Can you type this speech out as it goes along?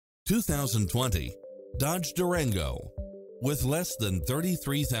2020 Dodge Durango. With less than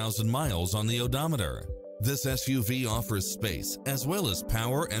 33,000 miles on the odometer, this SUV offers space as well as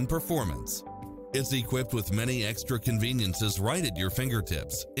power and performance. It's equipped with many extra conveniences right at your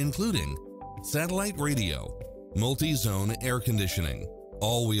fingertips, including satellite radio, multi-zone air conditioning,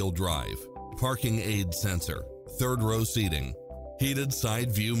 all-wheel drive, parking aid sensor, third-row seating, heated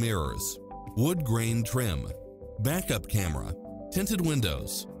side view mirrors, wood grain trim, backup camera, tinted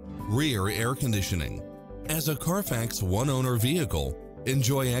windows, rear air conditioning. As a Carfax one-owner vehicle,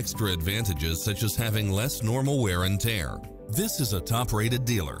 enjoy extra advantages such as having less normal wear and tear. This is a top-rated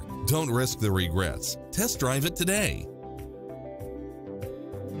dealer. Don't risk the regrets. Test drive it today.